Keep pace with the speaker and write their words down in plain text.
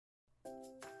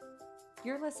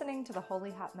You're listening to the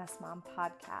Holy Hot Mess Mom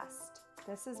podcast.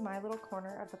 This is my little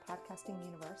corner of the podcasting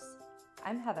universe.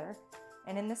 I'm Heather,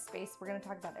 and in this space, we're going to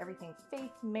talk about everything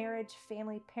faith, marriage,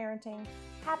 family, parenting,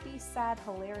 happy, sad,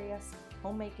 hilarious,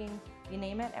 homemaking, you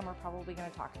name it, and we're probably going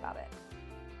to talk about it.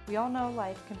 We all know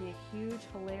life can be a huge,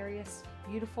 hilarious,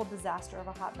 beautiful disaster of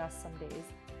a hot mess some days,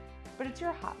 but it's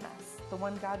your hot mess, the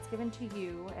one God's given to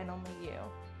you and only you.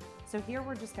 So here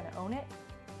we're just going to own it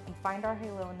and find our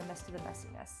halo in the midst of the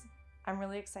messiness. I'm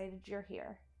really excited you're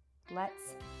here.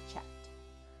 Let's chat.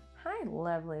 Hi,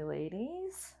 lovely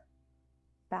ladies.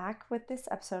 Back with this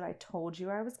episode I told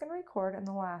you I was going to record in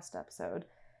the last episode,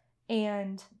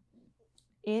 and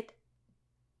it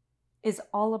is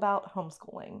all about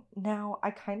homeschooling. Now,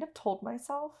 I kind of told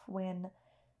myself when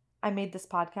I made this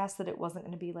podcast that it wasn't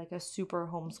going to be like a super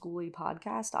homeschooly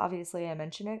podcast. Obviously, I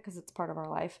mention it because it's part of our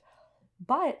life.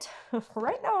 But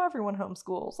right now, everyone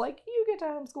homeschools. Like, you get to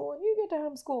homeschool and you get to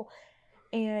homeschool.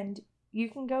 And you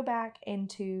can go back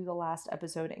into the last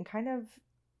episode and kind of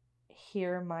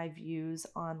hear my views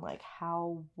on like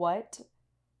what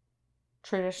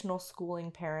traditional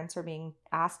schooling parents are being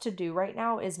asked to do right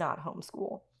now is not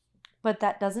homeschool. But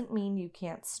that doesn't mean you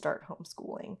can't start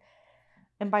homeschooling.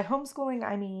 And by homeschooling,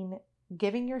 I mean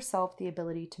giving yourself the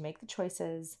ability to make the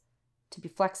choices, to be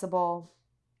flexible,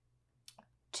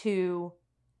 to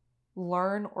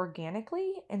learn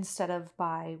organically instead of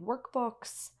by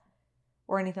workbooks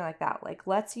or anything like that. Like,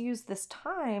 let's use this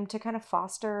time to kind of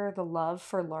foster the love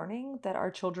for learning that our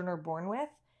children are born with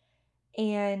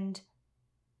and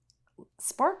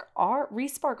re-spark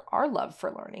our love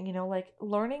for learning. You know, like,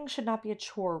 learning should not be a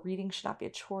chore. Reading should not be a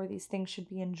chore. These things should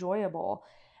be enjoyable.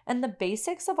 And the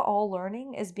basics of all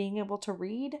learning is being able to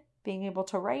read, being able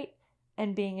to write,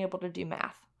 and being able to do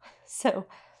math. So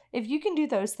if you can do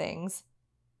those things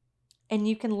and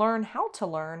you can learn how to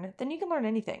learn, then you can learn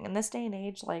anything. In this day and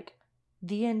age, like,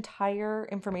 the entire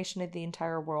information of the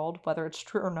entire world, whether it's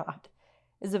true or not,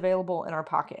 is available in our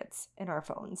pockets, in our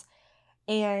phones.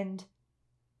 And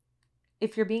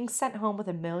if you're being sent home with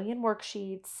 1 million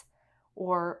worksheets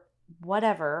or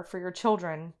whatever for your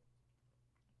children,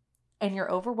 and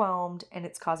you're overwhelmed and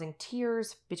it's causing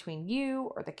tears between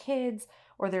you or the kids,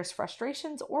 or there's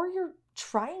frustrations, or you're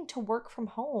trying to work from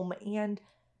home and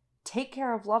take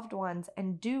care of loved ones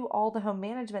and do all the home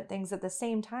management things at the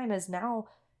same time as now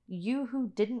you who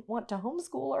didn't want to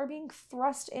homeschool are being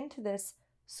thrust into this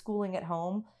schooling at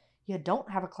home. You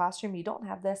don't have a classroom. You don't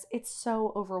have this. It's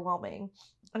so overwhelming.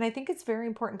 And I think it's very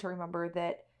important to remember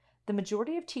that the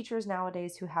majority of teachers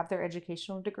nowadays who have their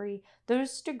educational degree,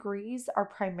 those degrees are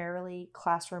primarily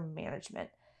classroom management.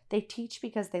 They teach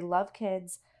because they love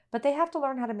kids, but they have to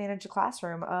learn how to manage a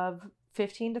classroom of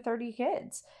 15 to 30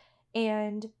 kids.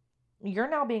 And you're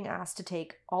now being asked to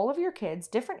take all of your kids,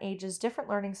 different ages, different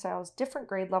learning styles, different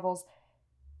grade levels,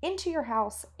 into your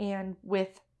house and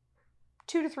with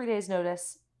 2 to 3 days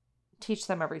notice, teach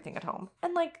them everything at home.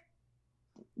 And like,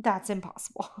 that's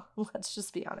impossible. Let's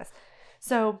just be honest.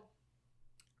 So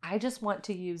I just want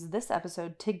to use this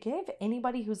episode to give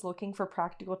anybody who's looking for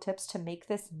practical tips to make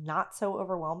this not so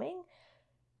overwhelming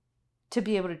to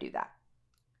be able to do that.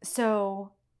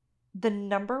 So the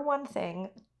number one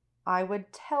thing I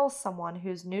would tell someone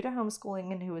who's new to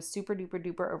homeschooling and who is super duper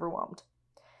duper overwhelmed,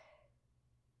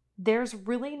 there's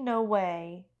really no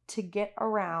way to get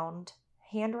around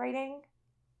handwriting,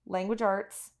 language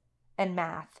arts, and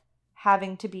math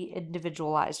having to be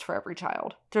individualized for every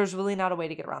child. There's really not a way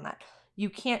to get around that.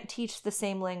 You can't teach the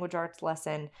same language arts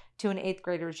lesson to an 8th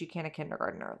grader as you can a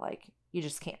kindergartner. Like, you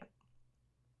just can't.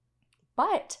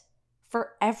 But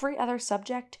for every other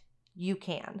subject, you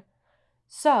can.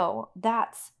 So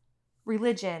that's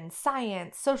religion,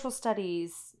 science, social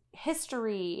studies,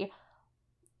 history,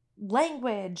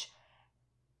 language,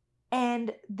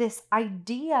 and this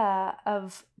idea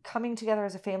of coming together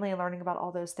as a family and learning about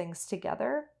all those things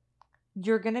together,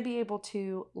 you're going to be able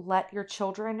to let your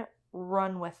children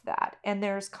run with that. And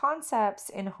there's concepts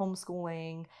in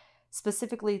homeschooling,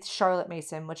 specifically Charlotte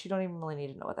Mason, which you don't even really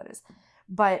need to know what that is.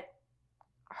 But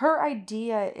her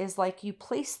idea is like, you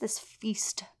place this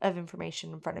feast of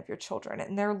information in front of your children,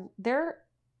 and their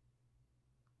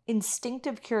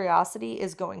instinctive curiosity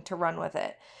is going to run with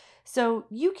it. So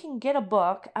you can get a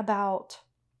book about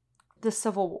the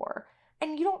Civil War,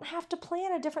 and you don't have to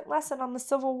plan a different lesson on the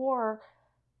Civil War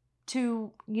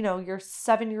to, your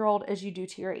 7-year-old as you do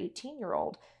to your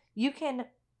 18-year-old. You can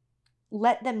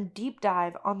let them deep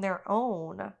dive on their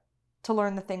own to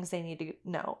learn the things they need to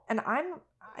know. And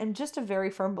I'm just a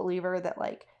very firm believer that,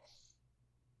 like,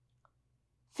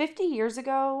 50 years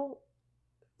ago,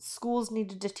 schools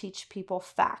needed to teach people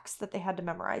facts that they had to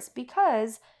memorize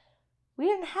because we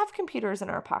didn't have computers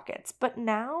in our pockets, but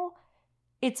now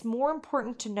it's more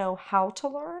important to know how to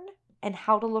learn and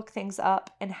how to look things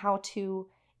up and how to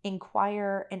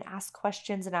inquire and ask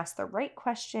questions and ask the right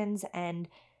questions and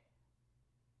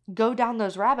go down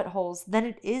those rabbit holes than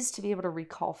it is to be able to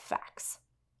recall facts.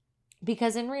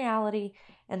 Because in reality,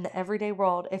 in the everyday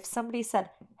world, if somebody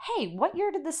said, hey, what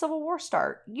year did the Civil War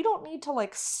start? You don't need to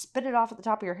like spit it off at the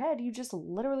top of your head. You just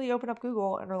literally open up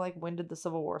Google and are like, when did the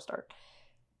Civil War start?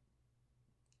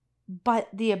 But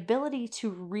the ability to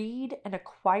read and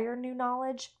acquire new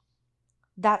knowledge,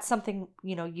 that's something,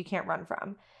 you can't run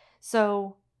from.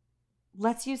 So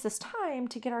let's use this time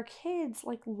to get our kids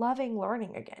like loving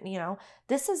learning again.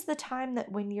 This is the time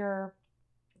that when you're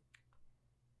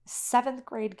seventh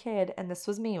grade kid, and this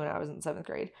was me when I was in seventh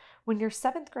grade, when your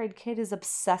seventh grade kid is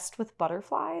obsessed with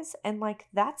butterflies and like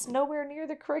that's nowhere near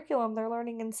the curriculum they're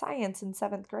learning in science in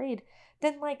seventh grade,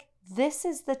 then like this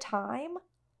is the time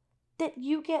that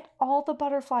you get all the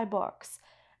butterfly books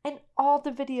and all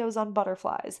the videos on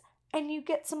butterflies, and you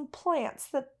get some plants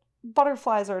that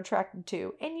butterflies are attracted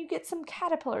to, and you get some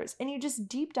caterpillars, and you just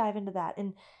deep dive into that,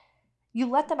 and you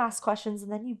let them ask questions,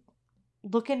 and then you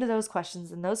look into those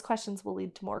questions, and those questions will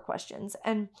lead to more questions.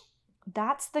 And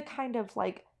that's the kind of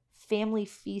like family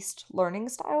feast learning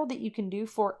style that you can do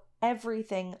for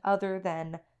everything other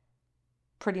than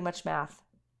pretty much math,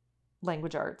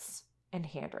 language arts, and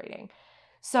handwriting.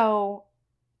 So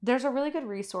there's a really good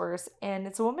resource, and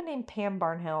it's a woman named Pam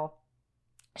Barnhill.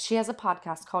 She has a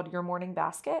podcast called Your Morning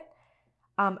Basket.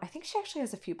 I think she actually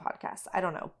has a few podcasts. I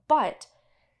don't know. But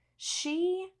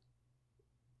she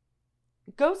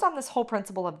goes on this whole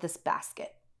principle of this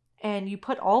basket. And you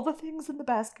put all the things in the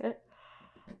basket.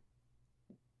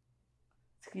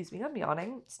 Excuse me, I'm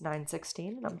yawning. It's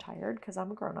 9:16 and I'm tired because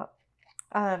I'm a grown-up.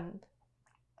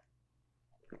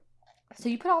 So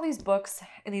you put all these books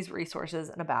and these resources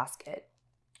in a basket,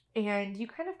 and you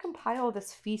kind of compile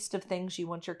this feast of things you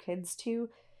want your kids to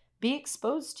be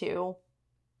exposed to.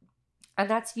 And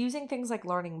that's using things like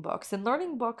learning books. And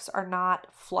learning books are not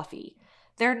fluffy.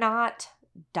 They're not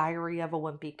Diary of a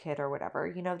Wimpy Kid or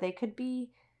whatever. They could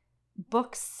be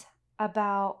books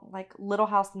about like Little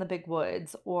House in the Big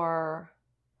Woods or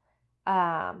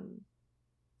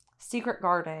Secret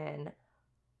Garden,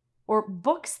 or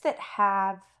books that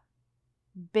have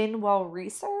been well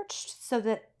researched so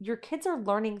that your kids are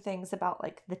learning things about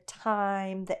like the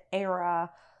time, the era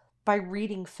by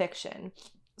reading fiction.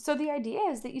 So the idea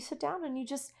is that you sit down and you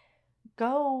just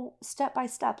go step by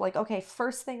step. Like, okay,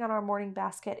 first thing on our morning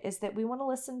basket is that we want to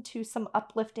listen to some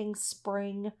uplifting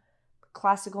spring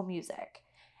classical music.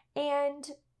 And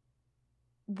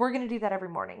we're going to do that every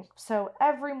morning. So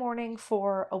every morning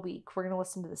for a week, we're going to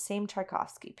listen to the same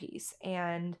Tchaikovsky piece.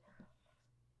 And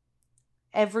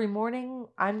every morning,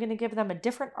 I'm going to give them a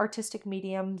different artistic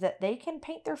medium that they can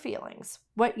paint their feelings.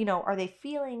 What, are they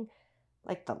feeling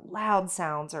like the loud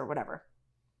sounds or whatever?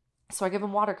 So I give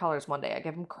them watercolors one day. I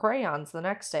give them crayons the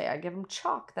next day. I give them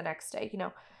chalk the next day,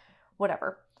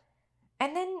 whatever.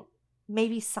 And then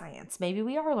maybe science. Maybe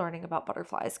we are learning about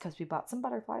butterflies because we bought some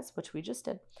butterflies, which we just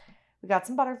did. We got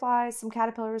some butterflies, some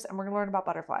caterpillars, and we're going to learn about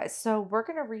butterflies. So we're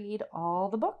going to read all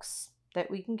the books that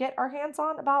we can get our hands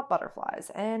on about butterflies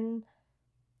and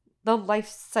the life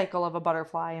cycle of a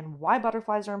butterfly and why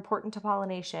butterflies are important to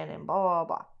pollination and blah, blah,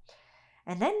 blah.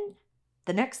 And then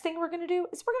the next thing we're going to do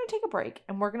is we're going to take a break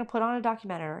and we're going to put on a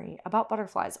documentary about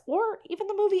butterflies, or even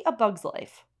the movie A Bug's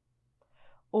Life,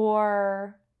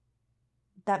 or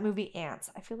that movie Ants.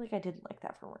 I feel like I didn't like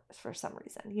that for some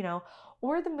reason,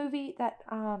 or the movie that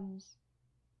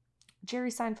Jerry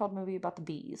Seinfeld movie about the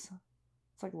bees.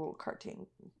 It's like a little cartoon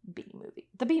bee movie.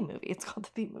 The Bee Movie. It's called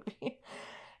The Bee Movie.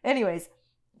 Anyways,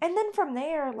 and then from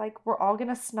there, like, we're all going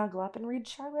to snuggle up and read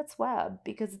Charlotte's Web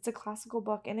because it's a classical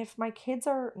book. And if my kids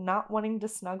are not wanting to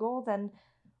snuggle, then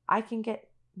I can get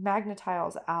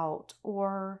Magna-Tiles out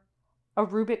or a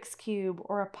Rubik's Cube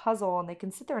or a puzzle, and they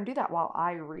can sit there and do that while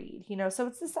I read, So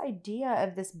it's this idea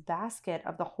of this basket,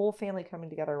 of the whole family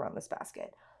coming together around this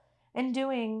basket and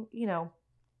doing,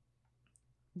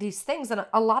 these things. And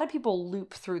a lot of people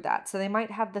loop through that. So they might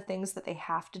have the things that they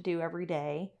have to do every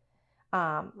day.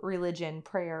 Religion,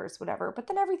 prayers, whatever, but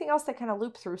then everything else they kind of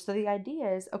loop through. So the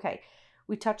idea is, okay,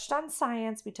 we touched on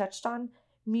science, we touched on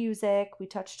music, we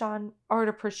touched on art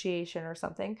appreciation or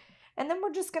something, and then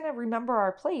we're just going to remember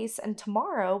our place. And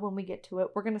tomorrow when we get to it,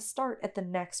 we're going to start at the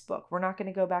next book. We're not going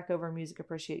to go back over music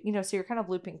appreciation, so you're kind of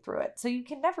looping through it. So you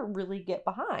can never really get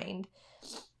behind.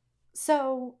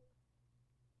 So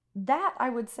that, I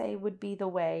would say, would be the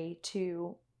way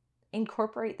to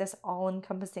incorporate this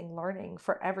all-encompassing learning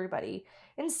for everybody.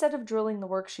 Instead of drilling the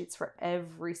worksheets for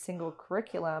every single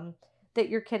curriculum, that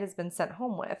your kid has been sent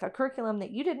home with, a curriculum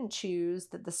that you didn't choose,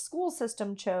 that the school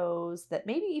system chose, that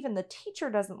maybe even the teacher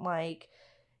doesn't like,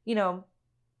 you know,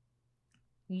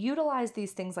 utilize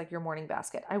these things like your morning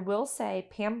basket. I will say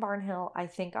Pam Barnhill, I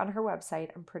think on her website,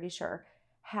 I'm pretty sure,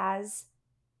 has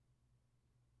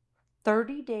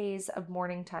 30 days of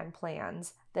morning time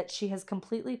plans that she has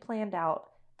completely planned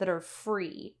out that are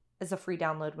free as a free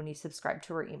download when you subscribe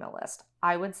to her email list.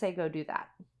 I would say go do that.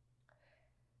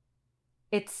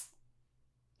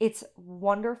 It's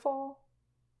wonderful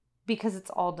because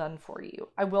it's all done for you.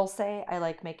 I will say I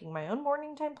like making my own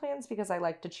morning time plans because I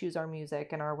like to choose our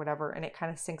music and our whatever, and it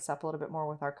kind of syncs up a little bit more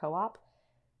with our co-op.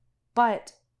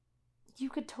 But you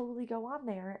could totally go on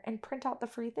there and print out the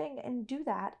free thing and do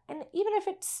that. And even if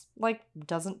it's like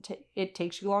it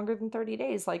takes you longer than 30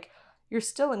 days, like you're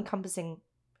still encompassing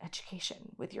education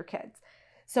with your kids.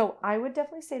 So I would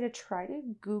definitely say to try to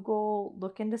Google,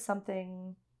 look into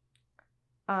something,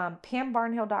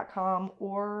 pambarnhill.com,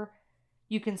 or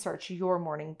you can search your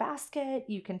morning basket.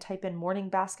 You can type in morning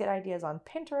basket ideas on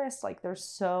Pinterest. Like there's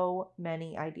so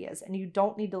many ideas and you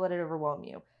don't need to let it overwhelm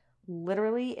you.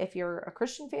 Literally, if you're a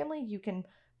Christian family, you can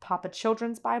pop a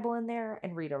children's Bible in there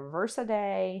and read a verse a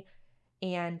day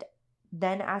and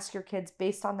then ask your kids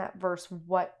based on that verse,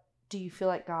 what do you feel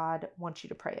like God wants you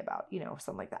to pray about? You know,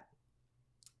 something like that.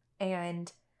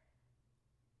 And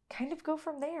kind of go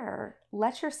from there.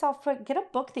 Let yourself get a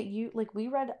book that you like. We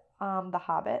read The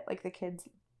Hobbit, like the kids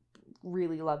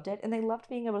really loved it and they loved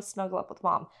being able to snuggle up with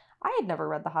mom. I had never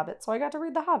read The Hobbit, so I got to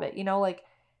read The Hobbit. You know, like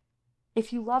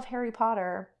if you love Harry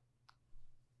Potter,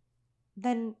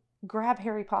 then grab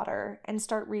Harry Potter and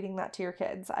start reading that to your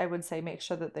kids. I would say make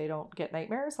sure that they don't get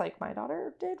nightmares like my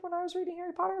daughter did when I was reading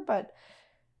Harry Potter, but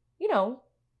you know,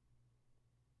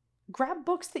 grab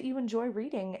books that you enjoy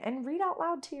reading and read out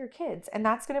loud to your kids. And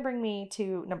that's going to bring me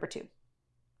to number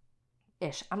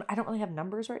 2-ish. I don't really have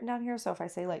numbers written down here, so if I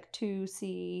say like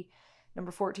 2C,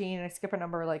 number 14, and I skip a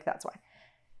number, like that's why.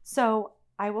 So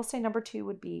I will say number 2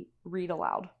 would be read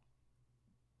aloud.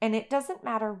 And it doesn't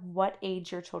matter what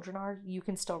age your children are, you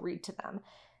can still read to them.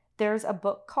 There's a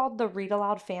book called The Read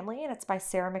Aloud Family, and it's by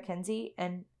Sarah Mackenzie,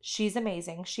 and she's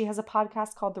amazing. She has a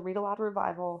podcast called The Read Aloud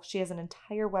Revival. She has an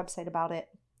entire website about it.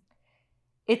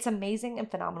 It's amazing and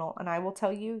phenomenal, and I will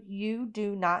tell you, you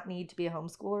do not need to be a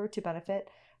homeschooler to benefit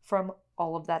from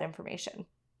all of that information.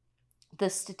 The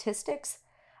statistics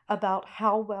about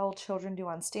how well children do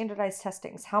on standardized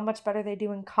testings, how much better they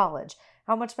do in college,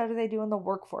 how much better they do in the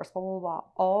workforce, blah, blah, blah,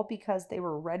 all because they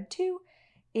were read to,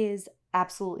 is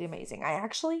absolutely amazing. I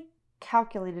actually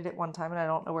calculated it one time and I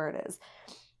don't know where it is.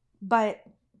 But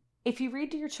if you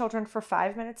read to your children for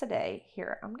 5 minutes a day,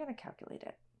 here, I'm going to calculate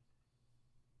it.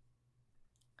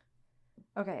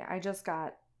 Okay, I just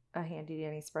got a handy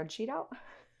dandy spreadsheet out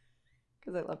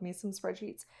because I love me some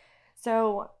spreadsheets.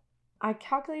 So I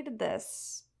calculated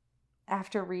this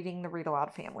after reading The Read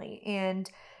Aloud Family. And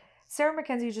Sarah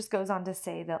Mackenzie just goes on to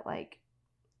say that like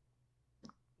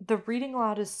the reading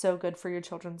aloud is so good for your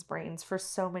children's brains for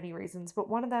so many reasons. But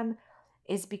one of them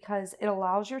is because it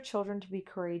allows your children to be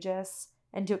courageous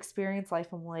and to experience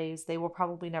life in ways they will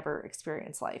probably never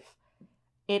experience life.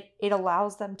 It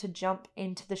allows them to jump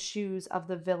into the shoes of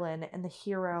the villain and the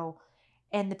hero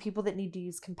and the people that need to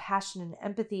use compassion and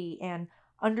empathy and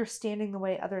understanding the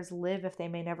way others live if they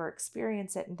may never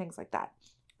experience it and things like that.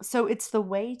 So it's the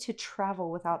way to travel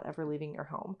without ever leaving your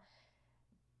home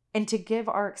and to give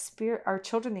our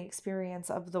children the experience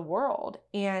of the world.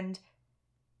 And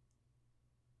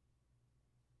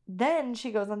then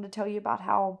she goes on to tell you about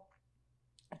how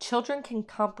children can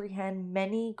comprehend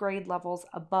many grade levels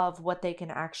above what they can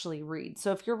actually read.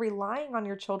 So if you're relying on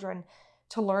your children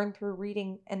to learn through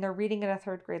reading and they're reading at a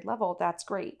 3rd grade level, that's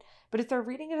great. But if they're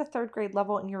reading at a 3rd grade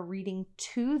level and you're reading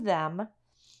to them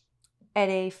at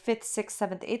a 5th, 6th,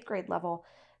 7th, 8th grade level,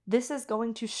 this is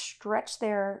going to stretch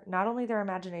not only their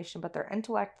imagination, but their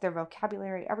intellect, their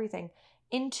vocabulary, everything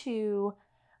into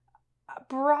a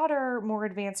broader, more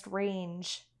advanced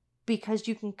range because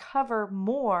you can cover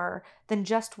more than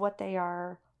just what they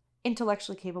are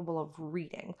intellectually capable of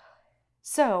reading.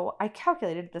 So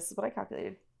this is what I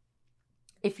calculated.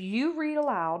 If you read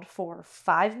aloud for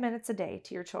 5 minutes a day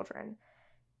to your children,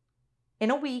 in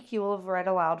a week, you will have read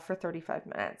aloud for 35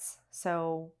 minutes.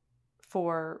 So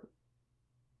for,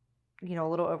 a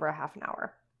little over a half an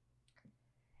hour.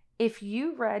 If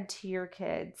you read to your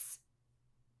kids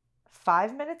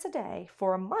 5 minutes a day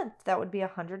for a month, that would be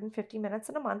 150 minutes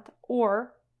in a month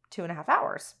or 2.5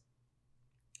 hours.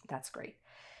 That's great.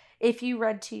 If you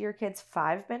read to your kids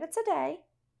 5 minutes a day,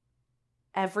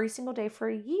 every single day for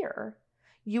a year,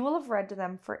 you will have read to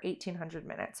them for 1,800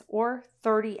 minutes or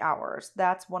 30 hours.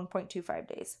 That's 1.25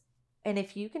 days. And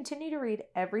if you continue to read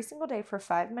every single day for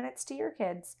 5 minutes to your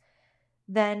kids,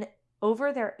 then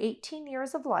over their 18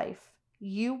 years of life,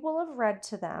 you will have read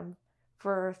to them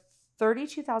for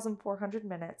 32,400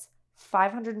 minutes,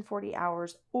 540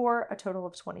 hours, or a total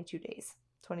of 22 days,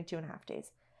 22 and a half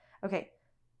days. Okay,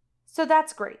 so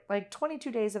that's great. Like 22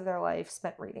 days of their life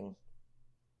spent reading.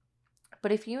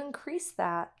 But if you increase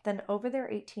that, then over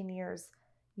their 18 years,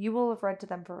 you will have read to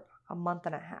them for a month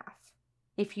and a half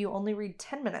if you only read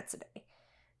 10 minutes a day.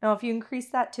 Now, if you increase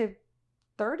that to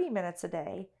 30 minutes a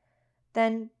day,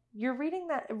 then you're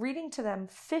reading to them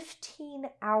 15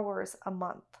 hours a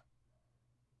month.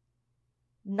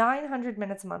 900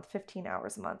 minutes a month, 15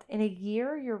 hours a month. In a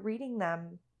year, you're reading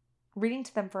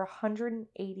to them for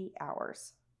 180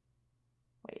 hours.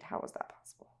 Wait, how was that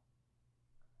possible?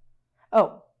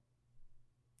 Oh,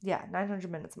 yeah, 900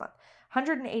 minutes a month.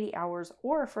 180 hours,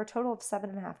 or for a total of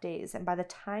 7.5 days. And by the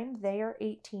time they are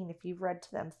 18, if you've read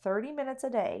to them 30 minutes a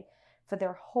day for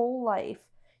their whole life,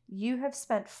 you have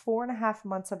spent 4.5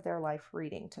 months of their life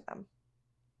reading to them.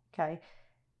 Okay?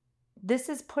 This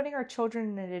is putting our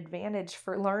children in an advantage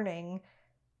for learning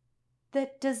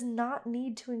that does not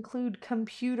need to include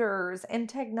computers and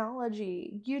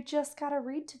technology. You just got to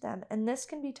read to them. And this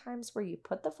can be times where you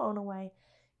put the phone away,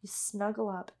 you snuggle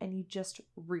up, and you just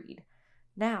read.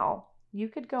 Now, you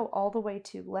could go all the way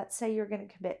to, let's say you're going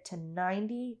to commit to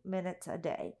 90 minutes a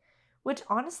day, which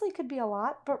honestly could be a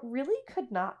lot, but really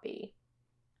could not be.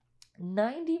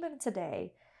 90 minutes a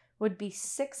day would be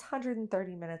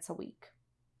 630 minutes a week,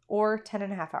 or 10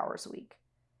 and a half hours a week.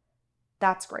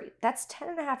 That's great. That's 10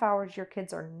 and a half hours your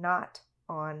kids are not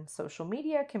on social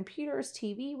media, computers,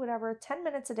 TV, whatever. 10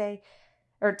 minutes a day,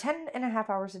 or 10 and a half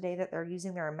hours a day that they're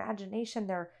using their imagination.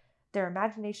 Their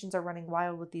imaginations are running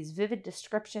wild with these vivid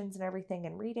descriptions and everything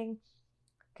and reading.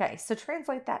 Okay, so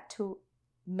translate that to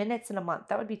minutes in a month.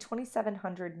 That would be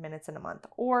 2,700 minutes in a month,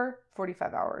 or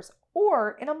 45 hours,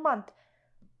 or in a month,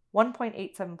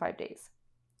 1.875 days.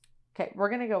 Okay, we're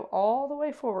going to go all the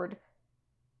way forward.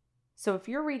 So if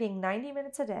you're reading 90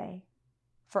 minutes a day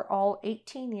for all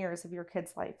 18 years of your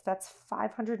kid's life, that's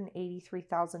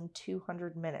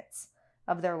 583,200 minutes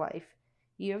of their life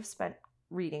you have spent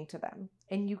reading to them.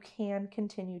 And you can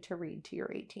continue to read to your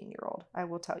 18-year-old. I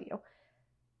will tell you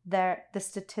that the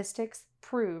statistics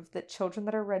prove that children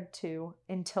that are read to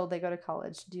until they go to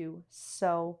college do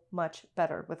so much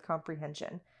better with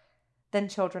comprehension than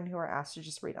children who are asked to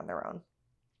just read on their own.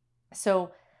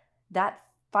 So that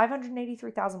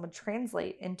 583,000 would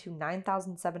translate into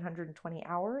 9,720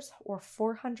 hours, or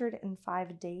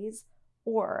 405 days,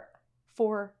 or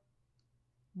for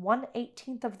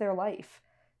 1/18 of their life.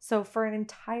 So for an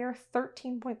entire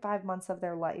 13.5 months of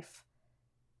their life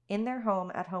in their home,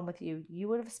 at home with you, you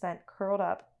would have spent curled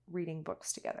up reading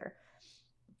books together.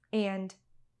 And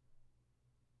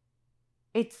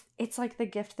it's like the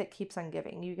gift that keeps on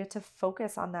giving. You get to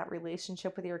focus on that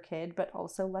relationship with your kid, but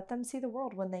also let them see the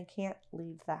world when they can't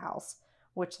leave the house,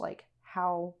 which, like,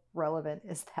 how relevant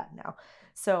is that now?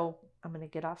 So I'm going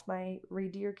to get off my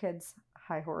read to your kids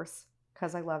high horse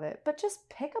because I love it, but just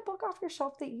pick a book off your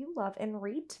shelf that you love and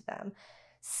read to them.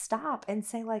 Stop and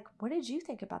say, like, what did you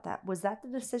think about that? Was that the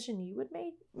decision you would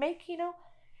make,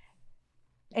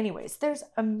 Anyways, there's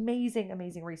amazing,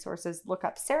 amazing resources. Look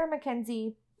up Sarah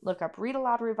Mackenzie. Look up Read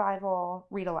Aloud Revival,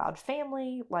 Read Aloud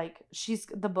Family. Like,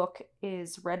 the book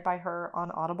is read by her on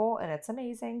Audible, and it's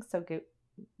amazing. So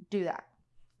do that.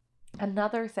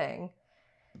 Another thing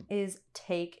is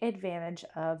take advantage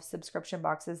of subscription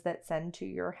boxes that send to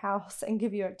your house and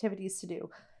give you activities to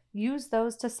do. Use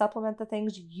those to supplement the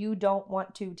things you don't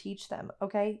want to teach them.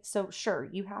 Okay. So sure,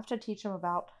 you have to teach them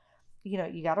about,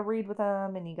 you got to read with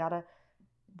them, and you got to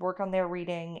work on their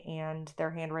reading and their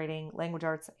handwriting, language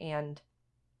arts, and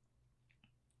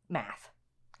math.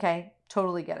 Okay,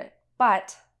 totally get it.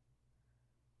 But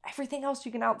everything else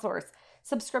you can outsource.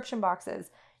 Subscription boxes.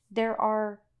 There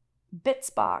are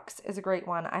Bitsbox is a great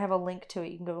one. I have a link to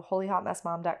it. You can go to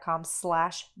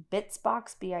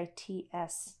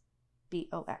holyhotmessmom.com/Bitsbox,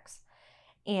 BITSBOX.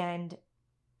 And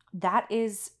that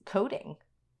is coding.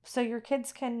 So your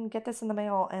kids can get this in the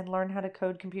mail and learn how to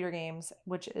code computer games,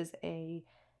 which is a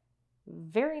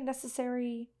very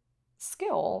necessary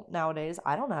skill nowadays.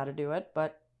 I don't know how to do it,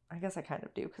 but I guess I kind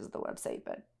of do because of the website,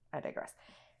 but I digress.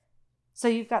 So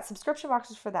you've got subscription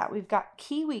boxes for that. We've got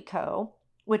KiwiCo,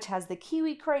 which has the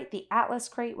Kiwi Crate, the Atlas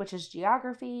Crate, which is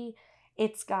geography.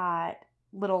 It's got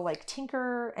little like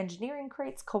Tinker engineering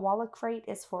crates. Koala Crate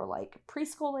is for like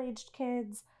preschool aged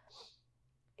kids.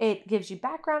 It gives you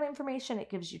background information. It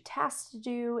gives you tasks to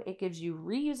do. It gives you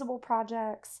reusable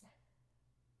projects.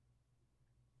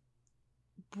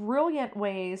 brilliant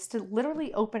ways to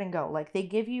literally open and go. Like they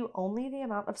give you only the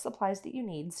amount of supplies that you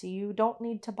need. So you don't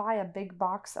need to buy a big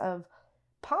box of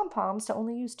pom-poms to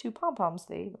only use 2 pom-poms.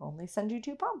 They only send you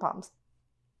 2 pom-poms.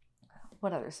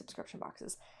 What other subscription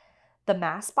boxes? The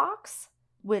Mass box,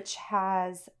 which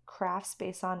has crafts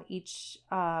based on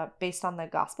the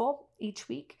gospel each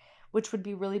week, which would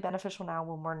be really beneficial now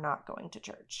when we're not going to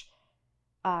church.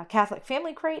 Catholic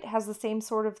Family Crate has the same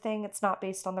sort of thing. It's not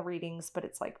based on the readings, but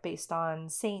it's like based on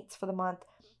saints for the month.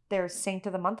 There's Saint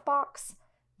of the Month box.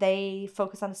 They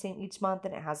focus on a saint each month,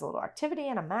 and it has a little activity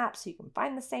and a map, so you can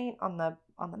find the saint on the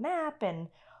map and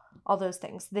all those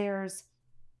things. There's,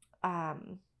 I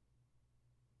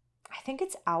think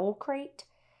it's Owl Crate.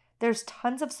 There's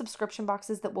tons of subscription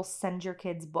boxes that will send your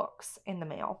kids books in the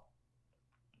mail,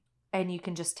 and you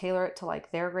can just tailor it to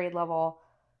like their grade level.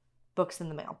 Books in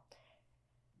the mail.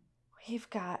 We've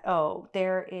got,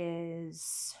 there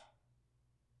is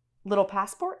Little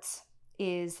Passports,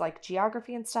 is like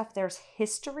geography and stuff. There's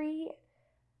history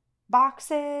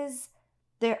boxes.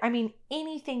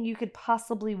 Anything you could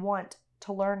possibly want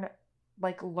to learn,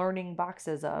 like learning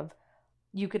boxes of,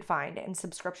 you could find in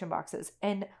subscription boxes.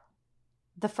 And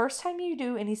the first time you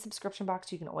do any subscription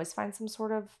box, you can always find some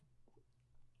sort of,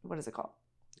 what is it called?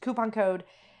 Coupon code,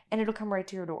 and it'll come right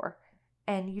to your door.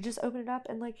 And you just open it up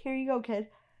and like, here you go, kid.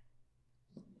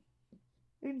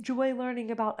 Enjoy learning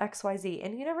about XYZ.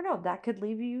 And you never know, that could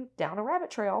lead you down a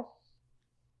rabbit trail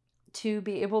to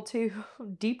be able to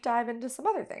deep dive into some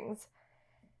other things.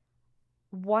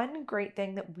 One great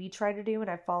thing that we try to do, and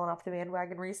I've fallen off the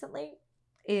bandwagon recently,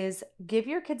 is give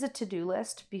your kids a to-do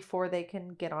list before they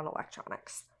can get on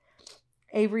electronics.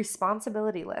 A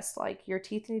responsibility list, like your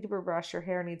teeth need to be brushed, your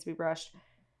hair needs to be brushed,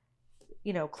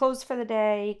 clothes for the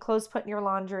day, clothes put in your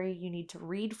laundry, you need to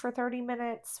read for 30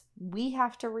 minutes, we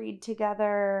have to read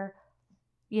together,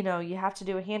 you have to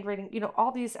do a handwriting,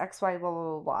 all these XY, blah,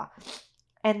 blah, blah, blah.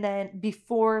 And then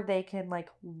before they can like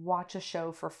watch a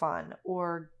show for fun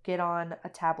or get on a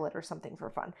tablet or something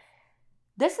for fun.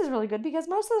 This is really good because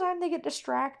most of the time they get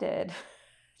distracted.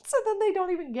 So then they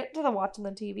don't even get to the watching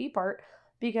the TV part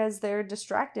because they're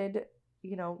distracted,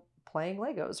 playing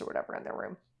Legos or whatever in their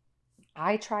room.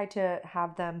 I try to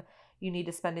have them, you need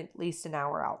to spend at least an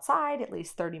hour outside, at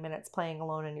least 30 minutes playing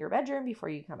alone in your bedroom before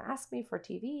you come ask me for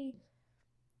TV,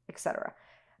 etc.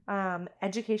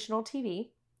 Educational TV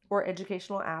or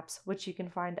educational apps, which you can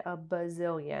find a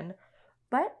bazillion,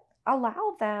 but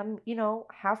allow them,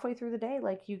 halfway through the day,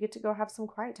 like you get to go have some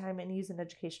quiet time and use an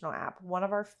educational app. One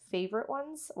of our favorite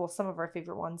ones, well, some of our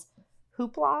favorite ones,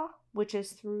 Hoopla, which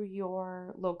is through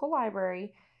your local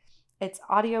library. It's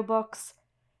audiobooks.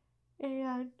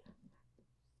 And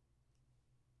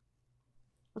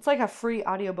it's like a free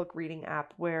audiobook reading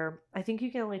app where I think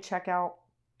you can only check out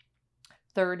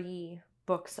 30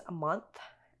 books a month.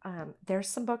 There's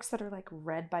some books that are like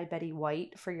read by Betty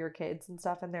White for your kids and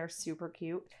stuff, and they're super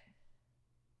cute.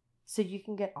 So you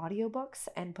can get audiobooks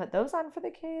and put those on for the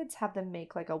kids, have them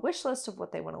make like a wish list of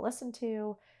what they want to listen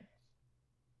to.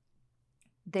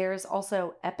 There's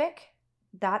also Epic.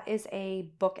 That is a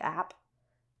book app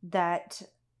that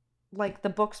like the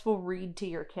books will read to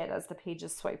your kid as the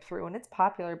pages swipe through, and it's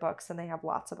popular books and they have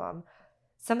lots of them.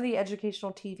 Some of the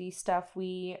educational TV stuff,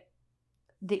 the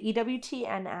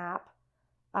EWTN app,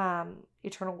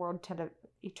 Eternal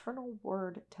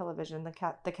Word Television, the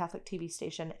Catholic TV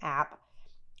station app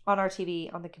on our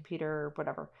TV, on the computer,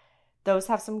 whatever. Those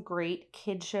have some great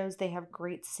kid shows. They have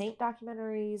great saint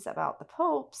documentaries about the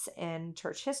popes and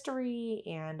church history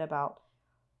and about,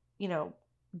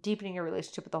 deepening your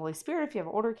relationship with the Holy Spirit if you have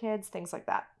older kids, things like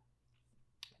that.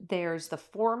 There's the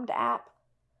Formed app,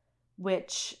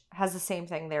 which has the same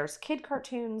thing. There's kid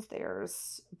cartoons,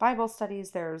 there's Bible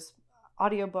studies, there's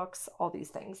audiobooks, all these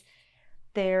things.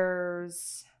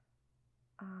 There's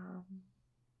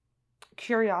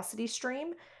Curiosity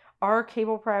Stream. It's not our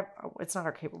cable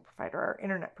provider, our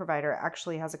internet provider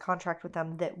actually has a contract with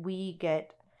them that we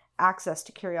get access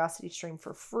to Curiosity Stream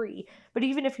for free. But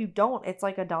even if you don't, it's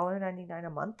like $1.99 a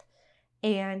month.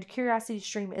 And Curiosity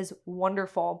Stream is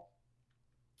wonderful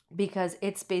because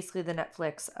it's basically the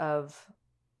Netflix of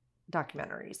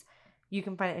documentaries. You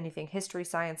can find anything: history,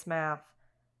 science, math,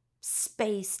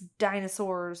 space,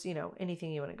 dinosaurs,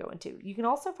 anything you want to go into. You can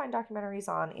also find documentaries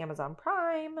on Amazon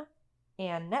Prime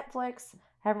and Netflix.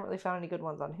 I haven't really found any good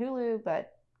ones on Hulu,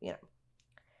 but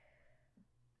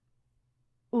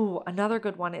Ooh, another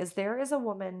good one is there is a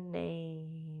woman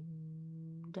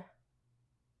named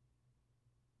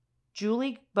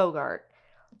Julie Bogart.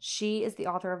 She is the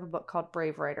author of a book called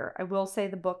Brave Writer. I will say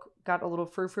the book got a little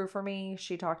frou-frou for me.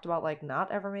 She talked about like not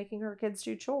ever making her kids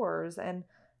do chores, and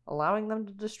allowing them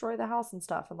to destroy the house and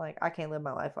stuff. And like, I can't live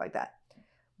my life like that.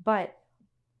 But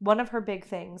one of her big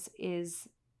things is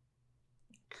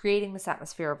creating this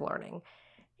atmosphere of learning.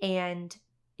 And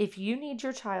if you need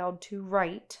your child to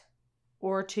write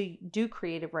or to do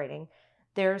creative writing,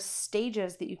 there's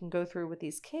stages that you can go through with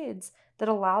these kids that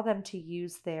allow them to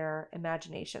use their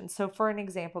imagination. So for an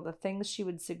example, the things she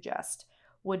would suggest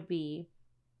would be,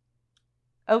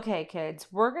 okay, kids,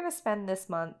 we're going to spend this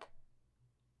month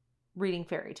reading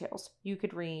fairy tales. You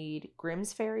could read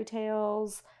Grimm's fairy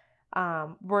tales.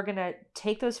 We're going to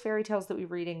take those fairy tales that we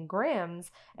read in Grimm's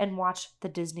and watch the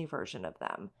Disney version of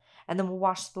them. And then we'll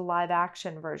watch the live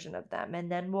action version of them.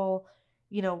 And then we'll,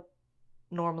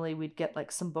 normally we'd get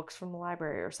like some books from the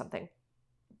library or something.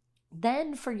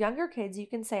 Then for younger kids, you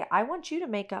can say, I want you to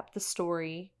make up the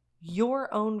story,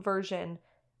 your own version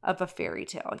of a fairy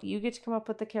tale. You get to come up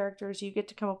with the characters, you get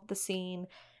to come up with the scene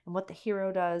and what the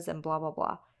hero does and blah, blah,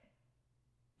 blah.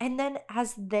 And then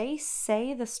as they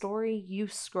say the story, you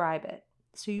scribe it.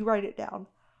 So you write it down.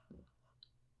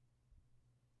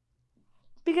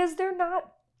 Because they're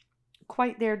not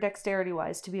quite there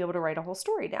dexterity-wise to be able to write a whole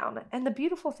story down. And the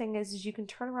beautiful thing is you can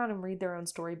turn around and read their own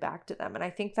story back to them. And I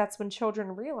think that's when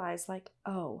children realize, like,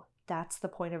 oh, that's the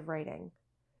point of writing.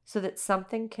 So that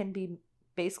something can be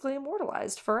basically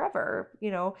immortalized forever.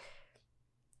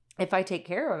 If I take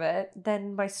care of it,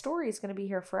 then my story is going to be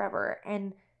here forever.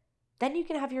 And then you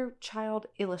can have your child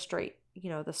illustrate,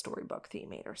 the storybook that you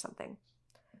made or something.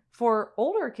 For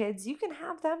older kids, you can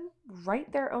have them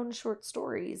write their own short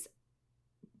stories.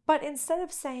 But instead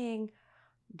of saying,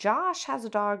 Josh has a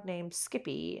dog named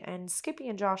Skippy, and Skippy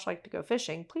and Josh like to go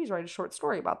fishing, please write a short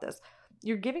story about this.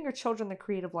 You're giving your children the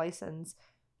creative license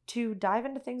to dive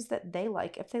into things that they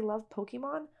like. If they love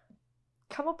Pokemon,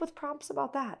 come up with prompts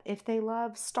about that. If they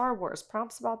love Star Wars,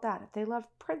 prompts about that. If they love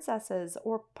princesses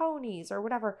or ponies or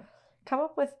whatever, come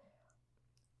up with,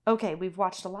 okay, we've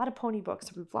watched a lot of pony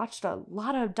books. We've watched a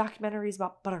lot of documentaries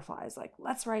about butterflies. Like,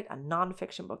 let's write a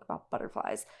nonfiction book about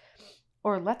butterflies.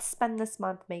 Or let's spend this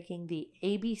month making the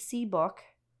ABC book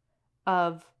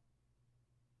of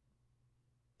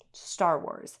Star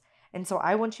Wars. And so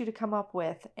I want you to come up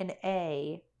with an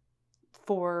A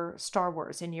for Star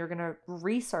Wars. And you're going to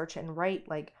research and write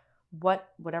like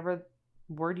whatever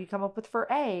word you come up with for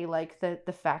A, like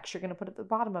the facts you're going to put at the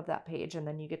bottom of that page. And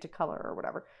then you get to color or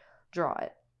whatever, draw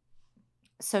it.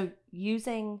 So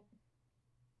using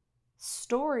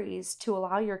stories to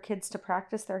allow your kids to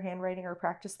practice their handwriting or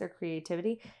practice their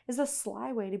creativity is a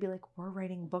sly way to be like, we're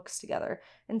writing books together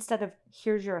instead of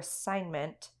here's your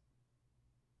assignment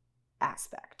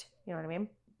aspect. You know what I mean?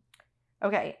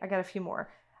 Okay, I got a few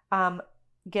more.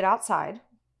 Get outside,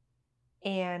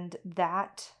 and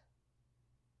that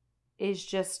is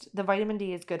just, the vitamin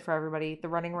D is good for everybody. The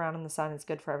running around in the sun is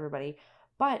good for everybody.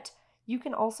 But you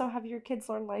can also have your kids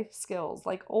learn life skills.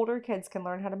 Like older kids can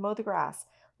learn how to mow the grass.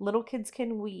 Little kids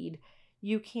can weed.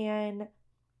 You can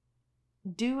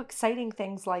do exciting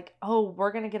things like, oh,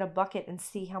 we're going to get a bucket and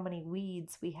see how many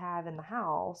weeds we have in the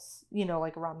house,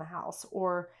 like around the house.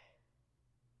 Or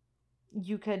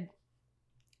you can't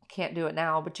do it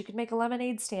now, but you could make a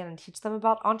lemonade stand and teach them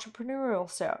about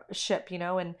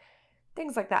entrepreneurship, and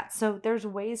things like that. So there's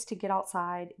ways to get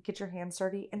outside, get your hands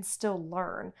dirty, and still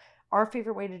learn. Our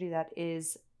favorite way to do that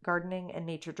is gardening and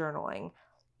nature journaling.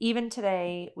 Even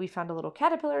today, we found a little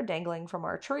caterpillar dangling from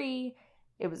our tree.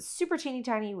 It was super teeny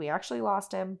tiny. We actually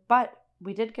lost him, but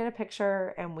we did get a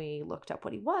picture and we looked up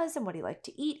what he was and what he liked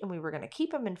to eat, and we were going to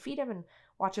keep him and feed him and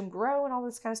watch him grow and all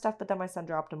this kind of stuff, but then my son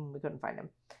dropped him and we couldn't find him.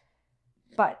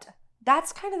 But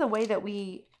that's kind of the way that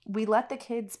we let the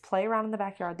kids play around in the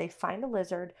backyard. They find a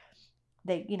lizard.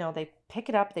 They pick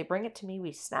it up, they bring it to me,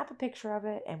 we snap a picture of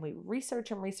it, and we research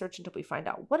until we find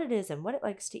out what it is and what it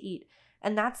likes to eat.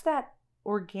 And that's that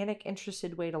organic,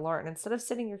 interested way to learn. Instead of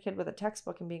sitting your kid with a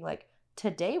textbook and being like,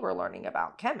 today we're learning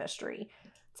about chemistry.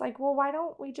 It's like, well, why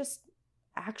don't we just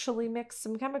actually mix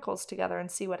some chemicals together and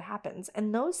see what happens?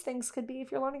 And those things could be,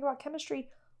 if you're learning about chemistry,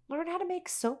 learn how to make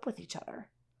soap with each other.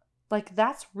 Like,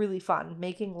 that's really fun.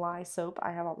 Making lye soap.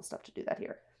 I have all the stuff to do that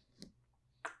here.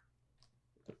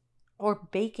 Or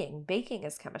baking. Baking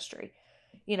is chemistry.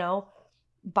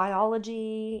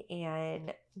 Biology,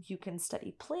 and you can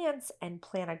study plants and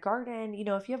plan a garden.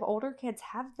 If you have older kids,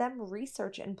 have them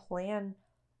research and plan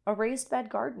a raised bed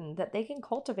garden that they can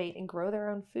cultivate and grow their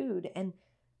own food. And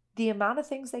the amount of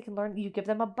things they can learn, you give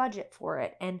them a budget for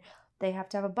it, and they have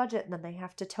to have a budget, and then they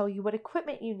have to tell you what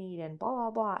equipment you need and blah,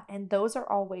 blah, blah. And those are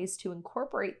all ways to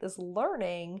incorporate this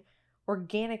learning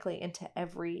organically into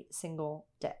every single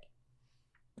day.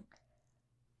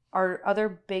 Our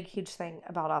other big, huge thing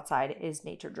about outside is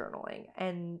nature journaling.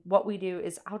 And what we do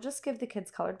is I'll just give the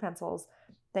kids colored pencils.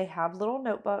 They have little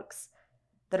notebooks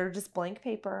that are just blank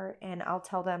paper, and I'll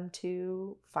tell them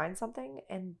to find something,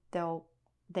 and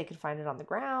they could find it on the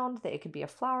ground. It could be a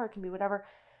flower, it can be whatever.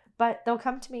 But they'll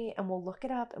come to me and we'll look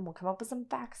it up and we'll come up with some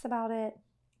facts about it.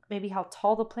 Maybe how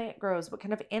tall the plant grows, what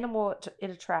kind of animal it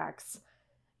attracts,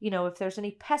 if there's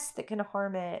any pests that can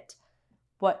harm it,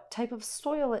 what type of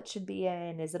soil it should be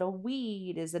in. Is it a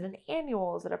weed? Is it an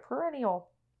annual? Is it a perennial?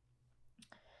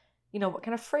 What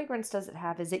kind of fragrance does it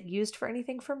have? Is it used for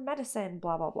anything for medicine?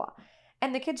 Blah, blah, blah.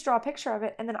 And the kids draw a picture of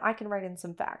it, and then I can write in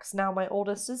some facts. Now, my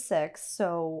oldest is 6,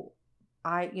 so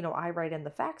I write in the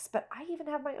facts, but I even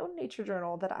have my own nature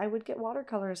journal that I would get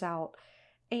watercolors out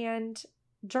and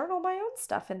journal my own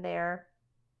stuff in there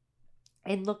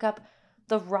and look up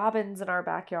the robins in our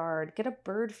backyard, get a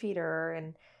bird feeder,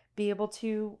 and be able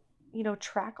to,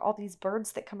 track all these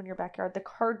birds that come in your backyard, the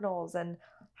cardinals, and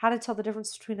how to tell the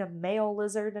difference between a male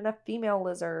lizard and a female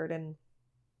lizard, and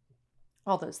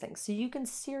all those things. So you can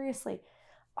seriously,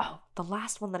 the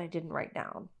last one that I didn't write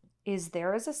down is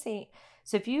there is a saint.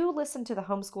 So if you listen to the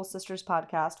Homeschool Sisters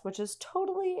podcast, which is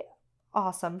totally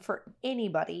awesome for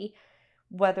anybody,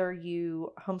 whether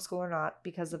you homeschool or not,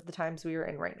 because of the times we are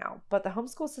in right now. But the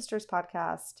Homeschool Sisters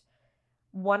podcast,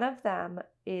 one of them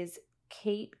is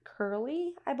Kate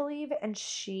Curley, I believe, and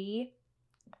she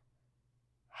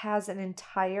has an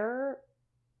entire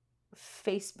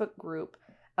Facebook group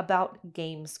about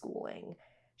game schooling.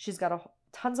 She's got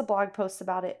tons of blog posts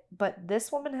about it, but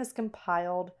this woman has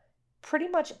compiled pretty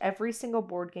much every single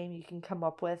board game you can come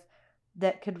up with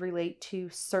that could relate to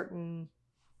certain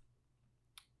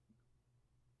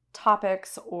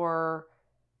topics or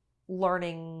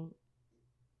learning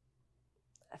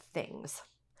things.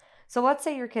 So let's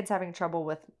say your kid's having trouble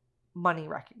with money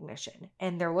recognition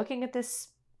and they're looking at this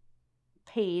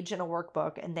page in a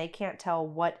workbook and they can't tell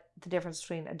what the difference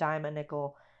between a dime, a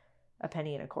nickel, a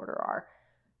penny, and a quarter are.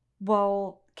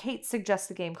 Well, Kate suggests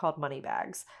a game called Money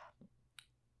Bags.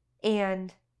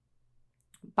 And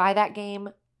buy that game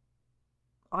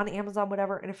on Amazon,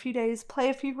 whatever, in a few days, play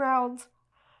a few rounds.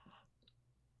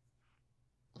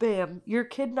 Bam. Your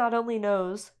kid not only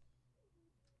knows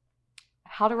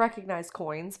how to recognize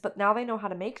coins, but now they know how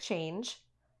to make change,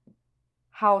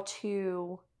 how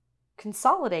to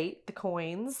consolidate the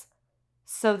coins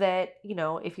so that,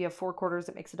 if you have 4 quarters,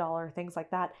 it makes $1, things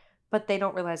like that. But they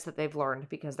don't realize that they've learned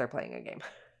because they're playing a game.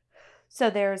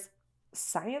 So there's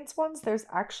science ones. There's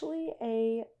actually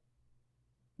a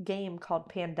game called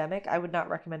Pandemic. I would not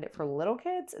recommend it for little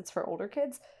kids. It's for older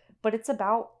kids. But it's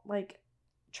about,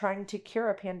 trying to cure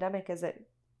a pandemic as it,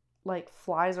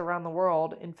 flies around the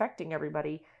world, infecting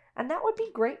everybody. And that would be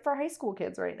great for high school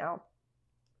kids right now.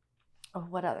 Oh,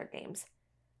 what other games?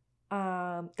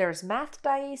 There's Math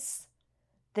Dice.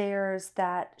 There's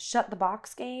that Shut the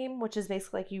Box game, which is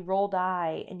basically you roll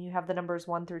die and you have the numbers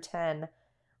 1 through 10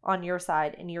 on your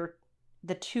side, and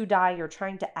the 2 die, you're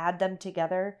trying to add them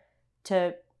together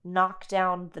to knock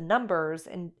down the numbers,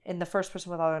 and the first person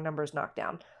with all their numbers knocked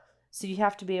down. So you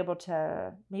have to be able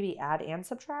to maybe add and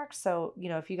subtract. So,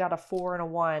 if you got a 4 and a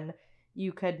 1,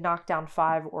 you could knock down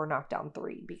 5 or knock down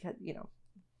 3 because,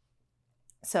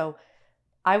 So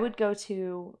I would go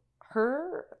to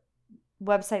her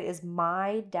website is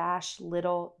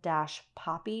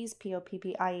my-little-poppies,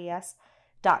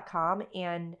 poppies.com,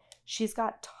 and she's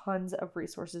got tons of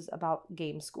resources about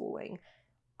game schooling.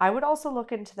 I would also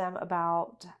look into them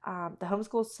about the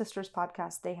Homeschool Sisters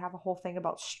podcast. They have a whole thing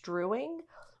about strewing,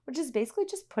 which is basically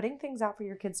just putting things out for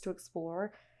your kids to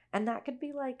explore. And that could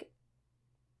be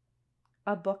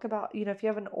a book about, if you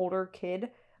have an older kid,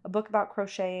 a book about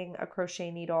crocheting, a crochet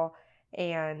needle,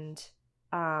 and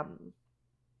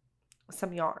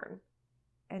some yarn,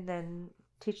 and then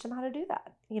teach them how to do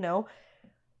that,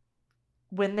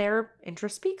 when their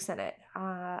interest peaks in it.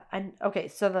 And okay,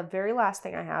 so the very last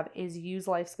thing I have is use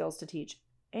life skills to teach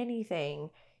anything.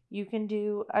 You can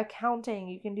do accounting,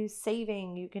 you can do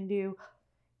saving, you can do,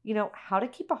 how to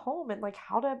keep a home and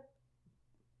how to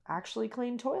actually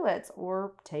clean toilets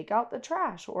or take out the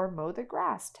trash or mow the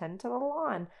grass, tend to the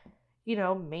lawn,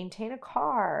 maintain a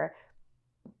car,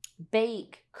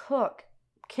 bake, cook,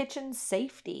 kitchen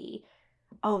safety.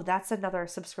 Oh, that's another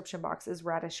subscription box is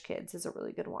Radish Kids is a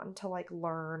really good one to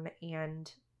learn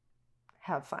and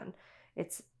have fun.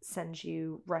 It sends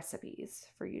you recipes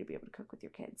for you to be able to cook with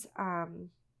your kids.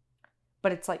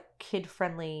 But it's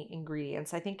kid-friendly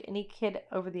ingredients. I think any kid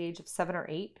over the age of 7 or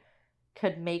 8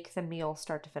 could make the meal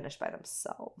start to finish by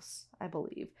themselves, I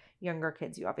believe. Younger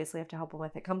kids, you obviously have to help them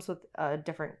with. It comes with a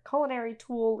different culinary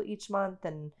tool each month,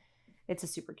 and it's a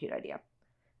super cute idea.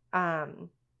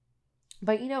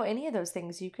 But any of those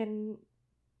things,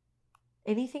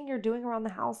 anything you're doing around the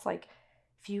house, like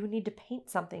if you need to paint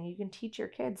something, you can teach your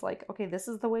kids, like, okay, this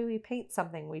is the way we paint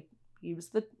something. We use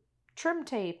the trim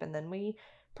tape and then we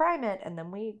prime it and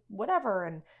then we whatever.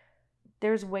 And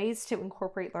there's ways to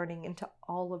incorporate learning into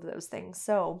all of those things.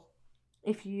 So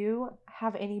if you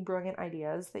have any brilliant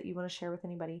ideas that you want to share with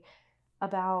anybody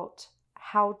about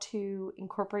how to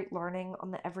incorporate learning on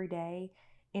the everyday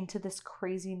into this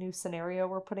crazy new scenario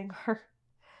we're putting our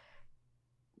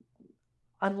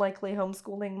unlikely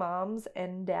homeschooling moms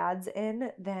and dads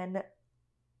in, then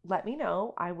let me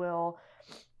know. I will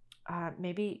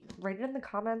maybe write it in the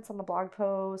comments on the blog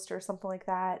post or something like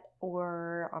that,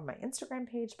 or on my Instagram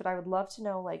page. But I would love to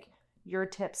know like your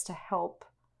tips to help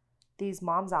these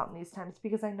moms out in these times,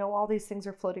 because I know all these things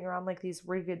are floating around, like these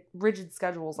rigid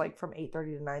schedules, like from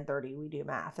 8:30 to 9:30 we do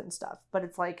math and stuff. But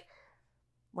it's like,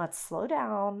 let's slow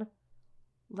down.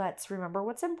 Let's remember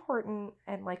what's important.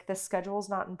 And like the schedule is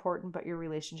not important, but your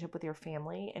relationship with your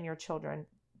family and your children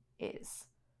is.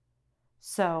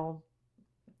 So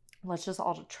let's just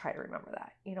all try to remember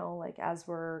that, like as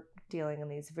we're dealing in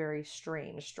these very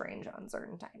strange,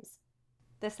 uncertain times.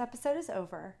 This episode is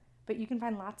over, but you can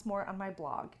find lots more on my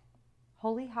blog,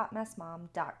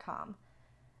 holyhotmessmom.com.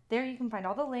 There you can find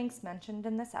all the links mentioned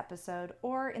in this episode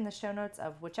or in the show notes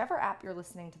of whichever app you're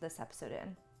listening to this episode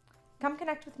in. Come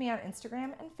connect with me on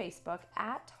Instagram and Facebook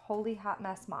at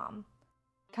holyhotmessmom.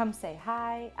 Come say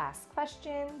hi, ask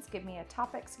questions, give me a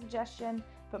topic suggestion,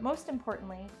 but most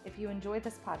importantly, if you enjoy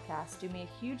this podcast, do me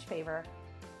a huge favor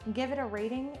and give it a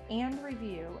rating and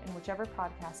review in whichever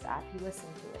podcast app you listen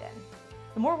to it in.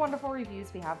 The more wonderful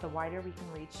reviews we have, the wider we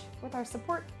can reach with our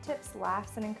support, tips,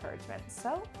 laughs, and encouragement.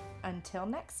 So, until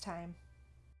next time.